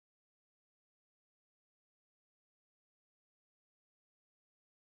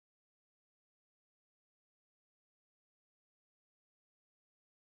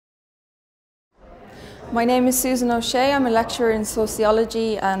My name is Susan O'Shea. I'm a lecturer in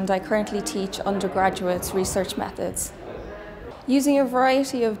sociology and I currently teach undergraduates research methods. Using a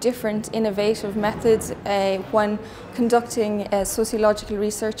variety of different innovative methods when conducting sociological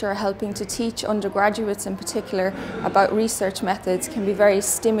research or helping to teach undergraduates in particular about research methods can be very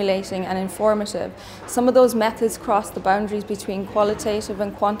stimulating and informative. Some of those methods cross the boundaries between qualitative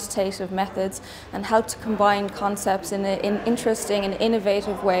and quantitative methods and help to combine concepts in an interesting and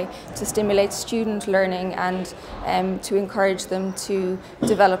innovative way to stimulate student learning and to encourage them to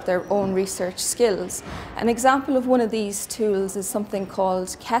develop their own research skills. An example of one of these tools is something called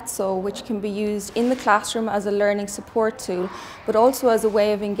Ketso, which can be used in the classroom as a learning support tool, but also as a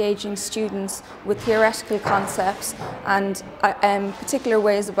way of engaging students with theoretical concepts and particular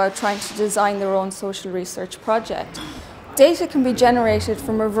ways about trying to design their own social research project. Data can be generated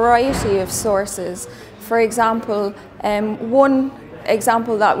from a variety of sources. For example, one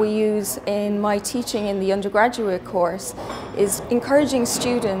example that we use in my teaching in the undergraduate course is encouraging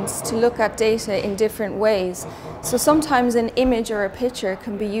students to look at data in different ways. So sometimes an image or a picture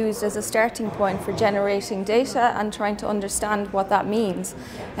can be used as a starting point for generating data and trying to understand what that means.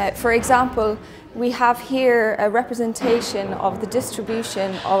 For example, we have here a representation of the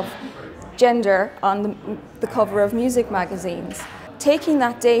distribution of gender on the cover of music magazines. Taking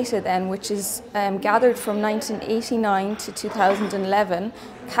that data then, which is gathered from 1989 to 2011,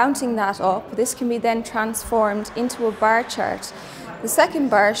 counting that up, this can be then transformed into a bar chart. The second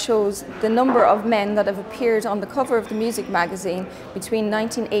bar shows the number of men that have appeared on the cover of the music magazine between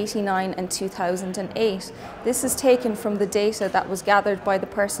 1989 and 2008. This is taken from the data that was gathered by the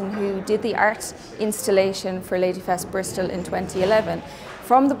person who did the art installation for Ladyfest Bristol in 2011.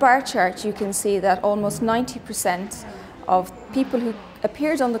 From the bar chart you can see that almost 90% of people who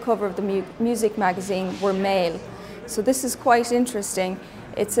appeared on the cover of the music magazine were male. So this is quite interesting.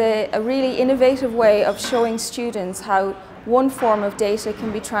 It's a really innovative way of showing students how one form of data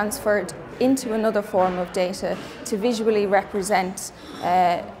can be transferred into another form of data to visually represent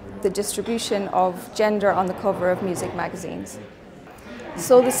the distribution of gender on the cover of music magazines.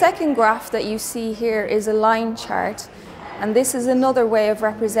 So the second graph that you see here is a line chart. And this is another way of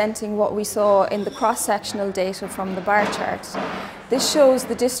representing what we saw in the cross-sectional data from the bar chart. This shows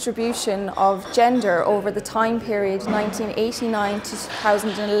the distribution of gender over the time period 1989 to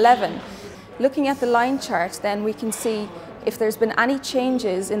 2011. Looking at the line chart then we can see if there's been any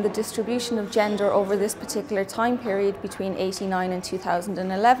changes in the distribution of gender over this particular time period between 1989 and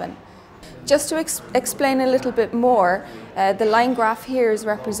 2011. Just to explain a little bit more, the line graph here is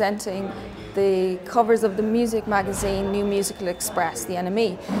representing the covers of the music magazine New Musical Express, the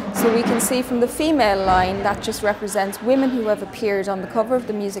NME. So we can see from the female line that just represents women who have appeared on the cover of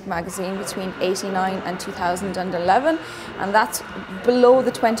the music magazine between 1989 and 2011, and that's below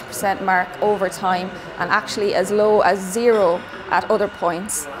the 20% mark over time and actually as low as 0 at other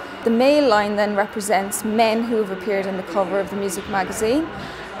points. The male line then represents men who have appeared on the cover of the music magazine.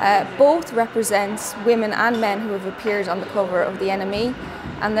 Both represents women and men who have appeared on the cover of the NME,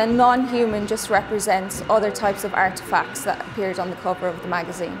 and then non-human just represents other types of artifacts that appeared on the cover of the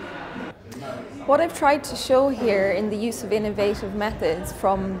magazine. What I've tried to show here in the use of innovative methods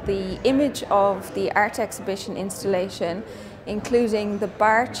from the image of the art exhibition installation, including the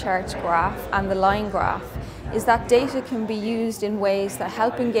bar chart graph and the line graph, is that data can be used in ways that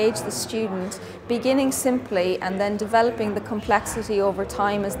help engage the student, beginning simply and then developing the complexity over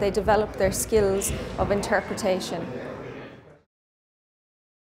time as they develop their skills of interpretation.